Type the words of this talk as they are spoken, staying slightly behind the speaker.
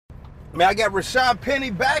Man, I got Rashawn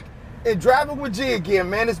Penny back and driving with G again,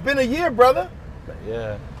 man. It's been a year, brother.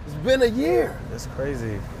 Yeah, It's been a year. it's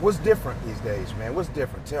crazy. What's different these days, man? What's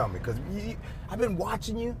different? Tell me, because I've been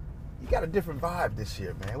watching you. You got a different vibe this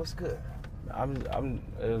year, man. What's good? I'm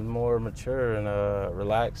more mature and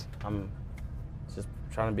relaxed. I'm just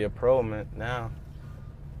trying to be a pro man now.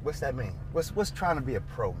 What's that mean? What's trying to be a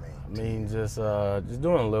pro, man? I mean, just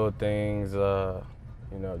doing little things.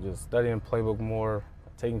 Just studying playbook more,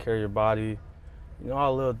 taking care of your body. You know,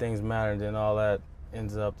 all little things matter, and then all that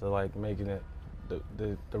ends up to like making it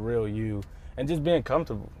the real you, and just being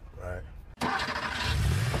comfortable. Right. You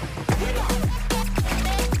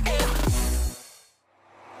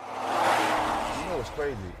know what's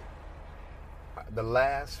crazy? The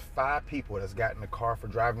last 5 people that's got in the car for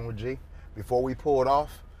driving with G, before we pulled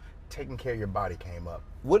off, taking care of your body came up.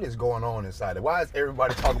 What is going on inside it? Why is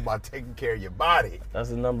everybody talking about taking care of your body? That's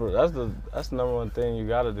the number one thing you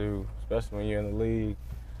got to do, especially when you're in the league.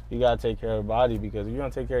 You got to take care of your body, because if you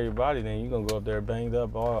don't take care of your body, then you're going to go up there banged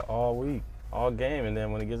up all week, all game. And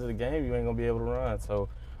then when it gets to the game, you ain't going to be able to run. So,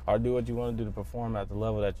 or do what you want to do to perform at the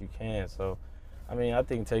level that you can. So, I mean, I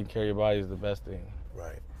think taking care of your body is the best thing.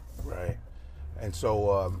 Right. And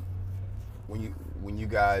so when you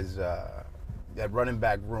guys, that running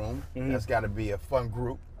back room, that's got to be a fun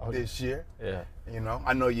group this year. Yeah. You know,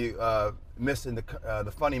 I know you missing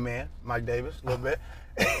the funny man, Mike Davis, a little bit.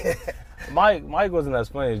 Mike wasn't as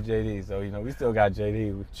funny as JD, so we still got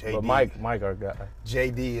JD. But Mike our guy.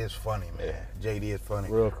 JD is funny, man. Yeah. JD is funny.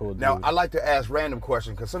 Real cool dude. Now, I like to ask random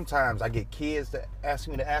questions because sometimes I get kids to ask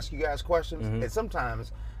me to ask you guys questions, and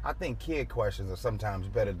sometimes I think kid questions are sometimes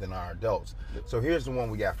better than our adults. So here's the one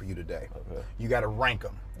we got for you today. Okay. You got to rank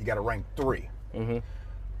them. You got to rank 3. Mm-hmm.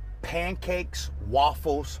 Pancakes,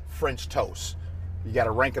 waffles, French toast. You got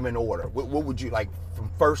to rank them in order. What would you like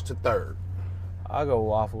from first to third? I'll go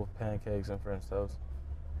waffle, pancakes, and French toast.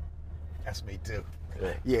 That's me too.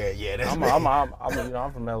 Yeah. Yeah. That's I'm me.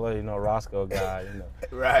 I'm from LA, Roscoe guy,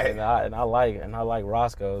 Right. And I like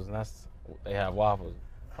Roscoe's, and they have waffles.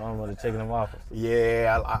 I don't know the chicken and waffles.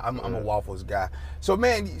 Yeah, I'm a waffles guy. So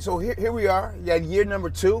man, here we are. You had year number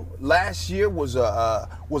 2. Last year was a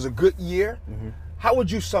good year. Mm-hmm. How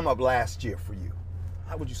would you sum up last year for you?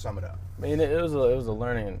 How would you sum it up? I mean, it was a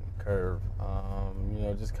learning curve.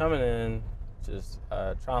 Just coming in, just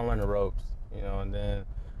trying to learn the ropes. And then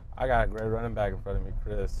I got a great running back in front of me,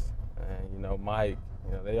 Chris, and Mike.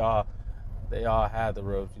 They all had the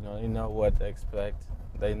ropes. They know what to expect.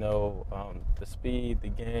 They know the speed, the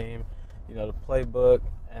game, the playbook,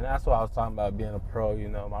 and that's what I was talking about being a pro.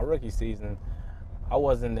 My rookie season, I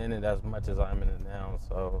wasn't in it as much as I'm in it now.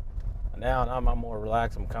 So now I'm more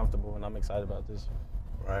relaxed, I'm comfortable, and I'm excited about this year.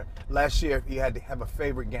 Right. Last year, you had to have a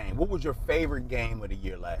favorite game. What was your favorite game of the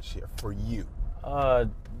year last year for you?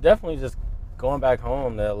 Definitely just going back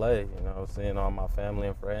home to LA. Seeing all my family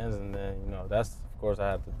and friends, and then that's of course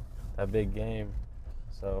I had that big game.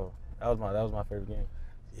 So that was my favorite game.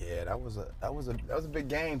 Yeah, that was a big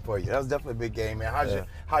game for you. That was definitely a big game, man.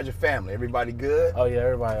 How's your family? Everybody good? Oh yeah,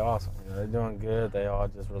 everybody awesome. They're doing good. They all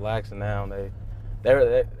just relaxing now.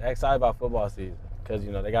 They're excited about football season because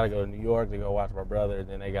they got to go to New York to go watch my brother, and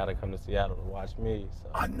then they got to come to Seattle to watch me. So.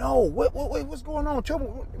 I know. What's going on? Tell me,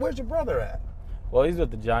 where's your brother at? Well, he's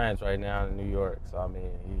with the Giants right now in New York. So I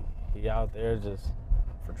mean, he out there just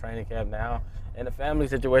for training camp now. And the family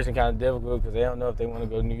situation kind of difficult because they don't know if they want to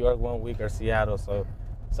go to New York 1 week or Seattle. So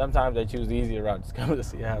sometimes they choose the easier route, just come to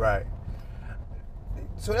Seattle. Right.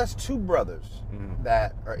 So that's 2 brothers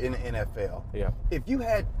that are in the NFL. Yeah. If you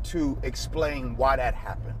had to explain why that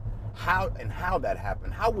happened, how that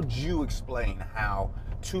happened, how would you explain how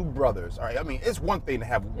 2 brothers? All right. I mean, it's one thing to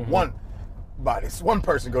have one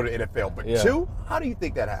person go to the NFL, but 2? How do you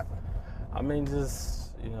think that happened? I mean,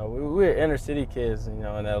 just we're inner city kids, in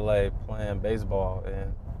LA playing baseball,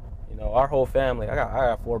 and our whole family. I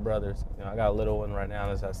got 4 brothers. I got a little one right now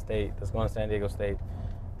that's at State, that's going to San Diego State.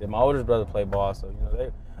 Then my oldest brother played ball, so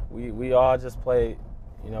we all just played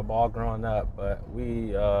ball growing up, but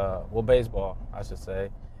baseball I should say.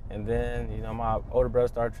 And then my older brother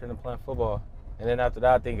started training playing football, and then after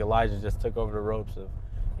that I think Elijah just took over the ropes of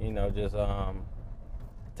just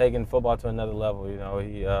taking football to another level.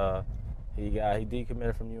 He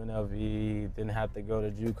decommitted from UNLV, didn't have to go to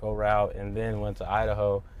JUCO route, and then went to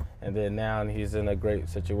Idaho, and then now he's in a great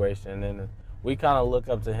situation. And we kind of look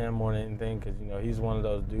up to him more than anything because he's one of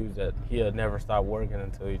those dudes that he'll never stop working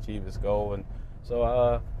until he achieves his goal. And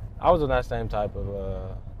so I was in that same type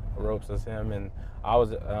of ropes as him, and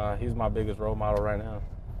he's my biggest role model right now.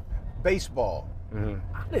 Baseball. Mm-hmm.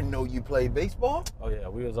 I didn't know you played baseball. Oh yeah,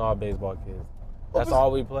 we was all baseball kids. That's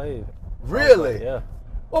all we played. Really? Yeah.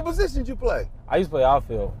 What position did you play? I used to play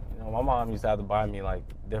outfield. You know, my mom used to have to buy me like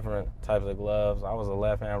different types of gloves. I was a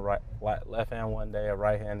left hand one day, a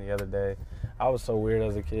right hand the other day. I was so weird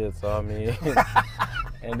as a kid, so I mean,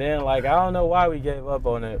 and then like I don't know why we gave up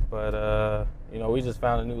on it, but you know, we just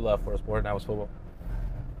found a new love for a sport, and that was football.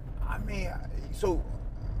 I mean, so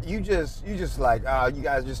you just like you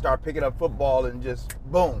guys just start picking up football and just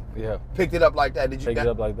boom, Yeah, picked it up like that. Did you picked it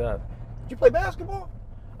up like that. Did you play basketball?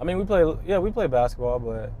 I mean, we play basketball,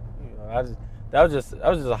 but you know, that was just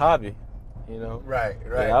a hobby, you know. Right.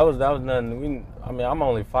 Yeah, that was nothing. I mean, I'm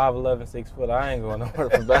only 5'11", 6 foot. I ain't going nowhere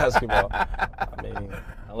for basketball. I mean,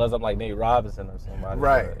 unless I'm like Nate Robinson or somebody.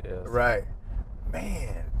 Right. But, yeah, so Right.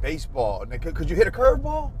 Man, baseball. Could you hit a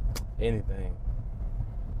curveball? anything.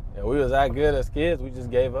 Yeah, we was that good as kids. We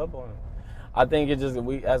just gave up on it. I think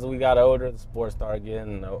as we got older, the sport started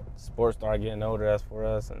getting older as for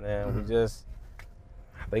us, and then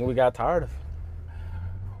I think we got tired of it.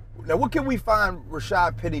 Now, what can we find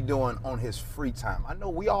Rashad Penny doing on his free time? I know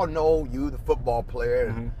we all know you, the football player.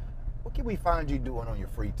 Mm-hmm. What can we find you doing on your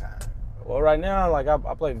free time? Well, right now, like I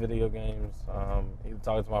play video games. Either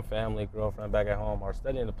talking to my family, girlfriend back at home, or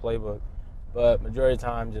studying the playbook. But majority of the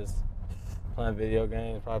time, just playing video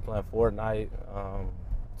games. Probably playing Fortnite,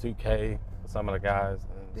 2K with some of the guys.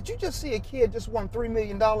 Did you just see a kid just won $3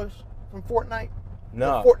 million from Fortnite?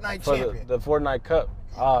 No, the Fortnite for champion. the Fortnite Cup.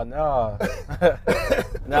 Oh no,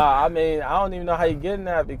 no. I mean, I don't even know how you getting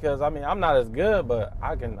that because I mean, I'm not as good, but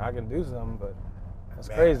I can do something. But that's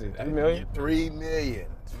crazy. $3 million. $3 million.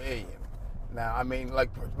 Now, I mean, like,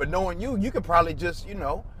 but knowing you could probably just,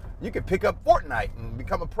 you could pick up Fortnite and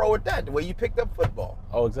become a pro at that. The way you picked up football.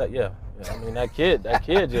 Oh, exactly. Yeah. I mean, that kid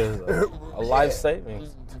just a life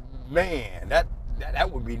savings. Man,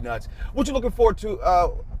 that would be nuts. What you looking forward to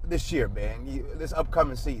this year, man? This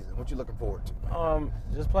upcoming season. What you looking forward to?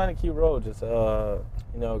 Just playing a key role. Just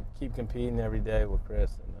keep competing every day with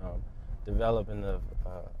Chris and developing a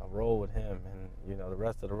role with him and the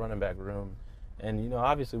rest of the running back room, and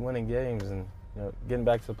obviously winning games and getting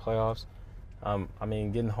back to the playoffs. I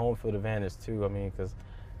mean, getting home field advantage too. I mean, because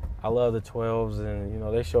I love the 12s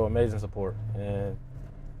and they show amazing support.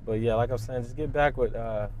 But yeah, like I was saying, just get back with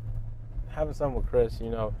having something with Chris.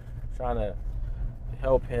 Trying to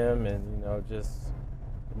help him and just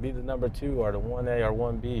be the number 2 or the 1A or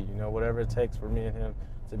 1B, whatever it takes for me and him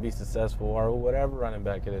to be successful or whatever running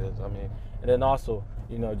back it is. I mean, and then also,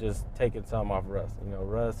 just taking something off Russ.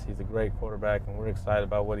 Russ, he's a great quarterback and we're excited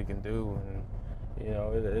about what he can do and,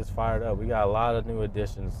 it's fired up. We got a lot of new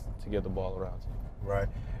additions to get the ball around. Right.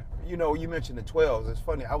 You mentioned the 12s. It's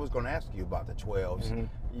funny, I was going to ask you about the 12s.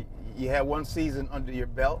 Mm-hmm. You had one season under your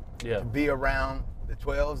belt to be around the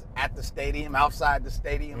 12s at the stadium, outside the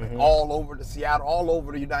stadium, and all over the Seattle, all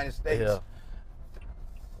over the United States. Yeah.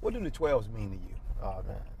 What do the 12s mean to you? Oh,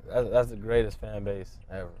 man, that's the greatest fan base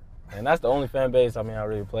ever. And that's the only fan base, I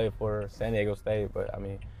really played for, San Diego State. But,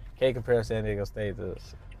 can't compare San Diego State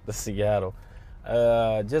to Seattle.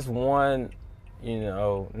 Just one,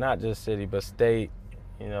 not just city, but state,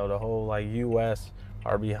 the whole, U.S.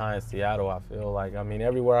 are behind Seattle, I feel like.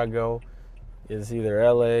 Everywhere I go, it's either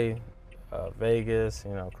L.A., Vegas,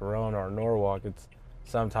 Corona, or Norwalk. It's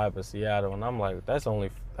some type of Seattle, and I'm like, that's only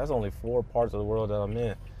 4 parts of the world that I'm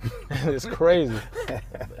in. It's crazy,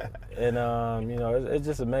 and it's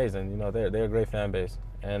just amazing. They're a great fan base,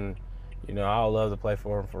 and I'll love to play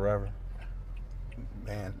for them forever.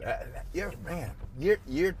 Man,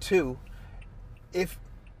 year 2. If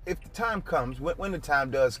the time comes, when the time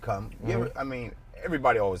does come,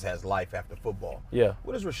 everybody always has life after football. Yeah.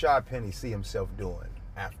 What does Rashad Penny see himself doing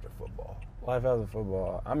after football? Life after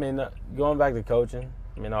football. Going back to coaching.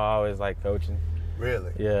 I always like coaching.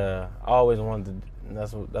 Really? Yeah. I always wanted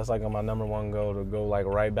to. That's like my number 1 goal, to go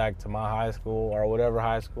right back to my high school or whatever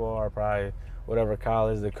high school or probably whatever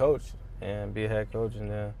college to coach and be a head coach and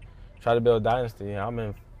then try to build a dynasty.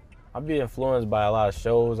 I'll be influenced by a lot of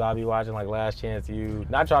shows I'll be watching, like Last Chance U.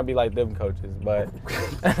 Not trying to be like them coaches, but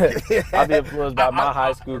I'll be influenced by my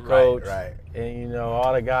high school coach and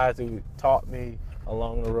all the guys who taught me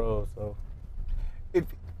along the road. So,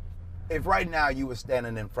 if right now you were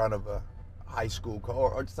standing in front of a high school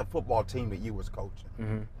or just a football team that you was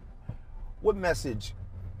coaching, what message?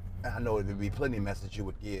 I know there'd be plenty of message you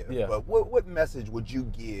would give, but what message would you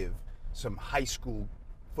give some high school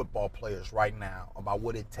football players right now about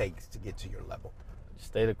what it takes to get to your level?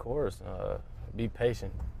 Stay the course. Be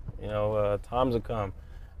patient. Times will come.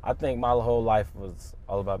 I think my whole life was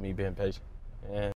all about me being patient. And